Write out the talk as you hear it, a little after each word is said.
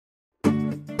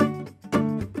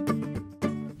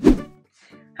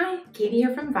Katie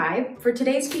here from Vibe. For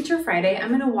today's Feature Friday, I'm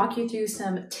going to walk you through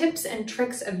some tips and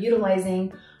tricks of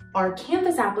utilizing our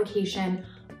Canvas application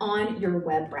on your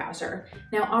web browser.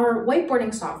 Now, our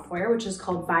whiteboarding software, which is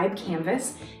called Vibe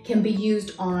Canvas, can be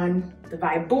used on the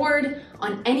Vibe board,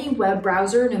 on any web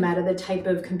browser, no matter the type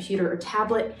of computer or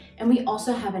tablet, and we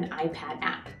also have an iPad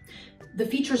app. The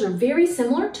features are very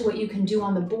similar to what you can do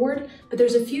on the board, but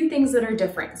there's a few things that are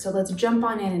different. So let's jump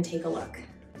on in and take a look.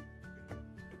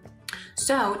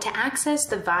 So to access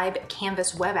the Vibe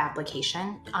Canvas web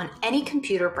application on any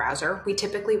computer browser, we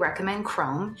typically recommend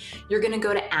Chrome. You're going to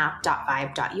go to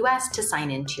app.vibe.us to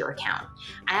sign into your account.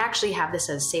 I actually have this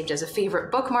saved as a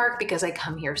favorite bookmark because I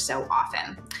come here so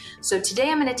often. So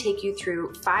today I'm going to take you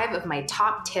through 5 of my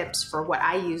top tips for what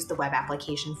I use the web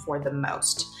application for the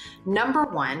most. Number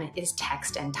 1 is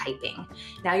text and typing.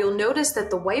 Now you'll notice that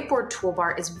the whiteboard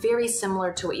toolbar is very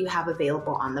similar to what you have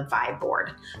available on the Vibe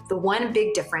board. The one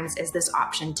big difference is this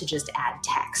option to just add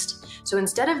text. So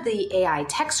instead of the AI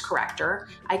text corrector,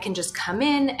 I can just come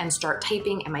in and start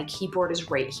typing and my keyboard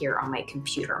is right here on my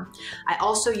computer. I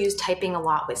also use typing a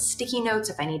lot with sticky notes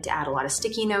if I need to add a lot of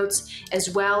sticky notes, as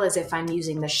well as if I'm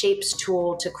using the shapes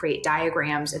tool to create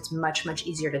diagrams. It's much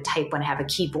easier to type when I have a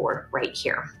keyboard right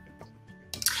here.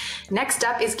 Next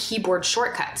up is keyboard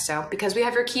shortcuts. So because we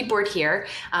have your keyboard here,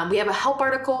 we have a help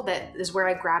article that is where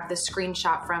I grabbed this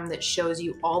screenshot from that shows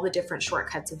you all the different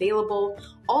shortcuts available.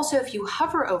 Also, if you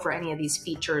hover over any of these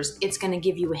features, it's going to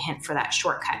give you a hint for that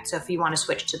shortcut. So if you want to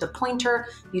switch to the pointer,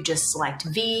 you just select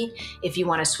V. If you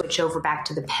want to switch over back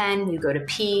to the pen, you go to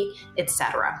P,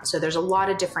 etc. So there's a lot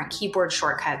of different keyboard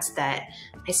shortcuts that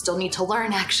I still need to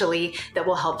learn actually that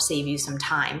will help save you some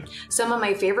time. Some of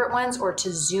my favorite ones are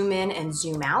to zoom in and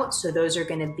zoom out. So those are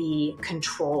going to be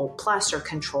Control+ or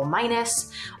Control-.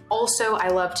 Also, I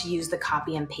love to use the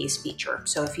copy and paste feature.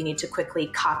 So if you need to quickly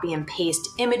copy and paste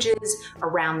images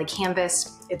around the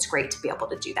canvas, it's great to be able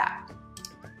to do that.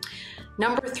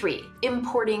 Number 3,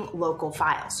 importing local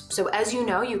files. So as you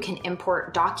know, you can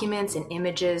import documents and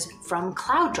images from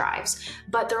cloud drives,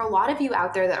 but there are a lot of you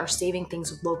out there that are saving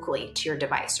things locally to your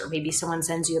device, or maybe someone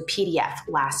sends you a PDF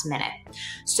last minute.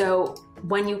 So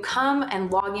when you come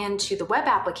and log into the web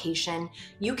application,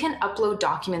 you can upload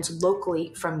documents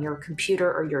locally from your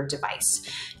computer or your device.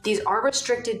 These are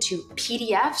restricted to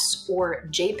PDFs or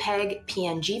JPEG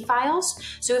PNG files.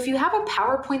 So if you have a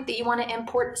PowerPoint that you want to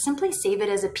import, simply save it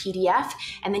as a PDF,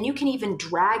 and then you can even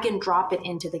drag and drop it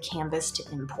into the Canvas to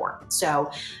import. So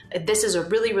this is a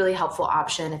really helpful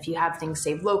option. If you have things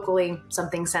saved locally,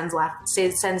 something sends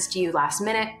to you last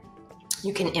minute,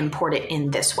 you can import it in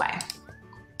this way.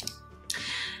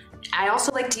 I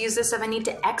also like to use this if I need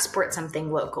to export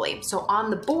something locally. So on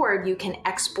the board, you can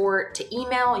export to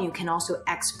email. You can also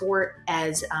export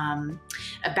as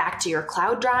back to your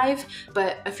cloud drive.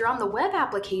 But if you're on the web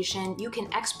application, you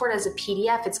can export as a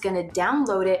PDF. It's going to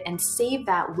download it and save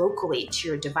that locally to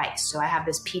your device. So I have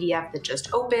this PDF that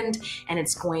just opened, and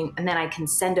and then I can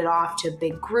send it off to a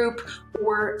big group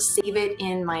or save it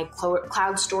in my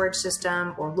cloud storage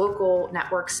system or local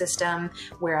network system,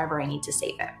 wherever I need to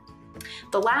save it.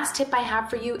 The last tip I have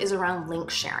for you is around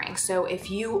link sharing. So if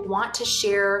you want to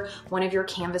share one of your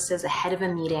canvases ahead of a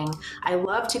meeting, I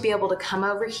love to be able to come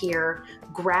over here,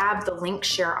 grab the link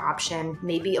share option,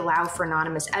 maybe allow for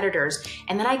anonymous editors,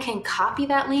 and then I can copy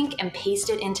that link and paste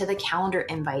it into the calendar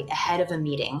invite ahead of a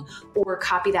meeting, or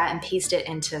copy that and paste it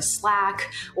into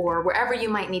Slack or wherever you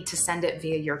might need to send it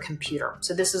via your computer.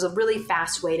 So this is a really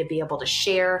fast way to be able to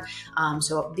share.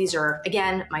 So these are,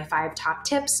 again, my 5 top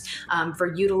tips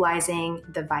for utilizing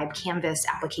the Vibe Canvas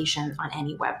application on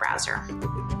any web browser.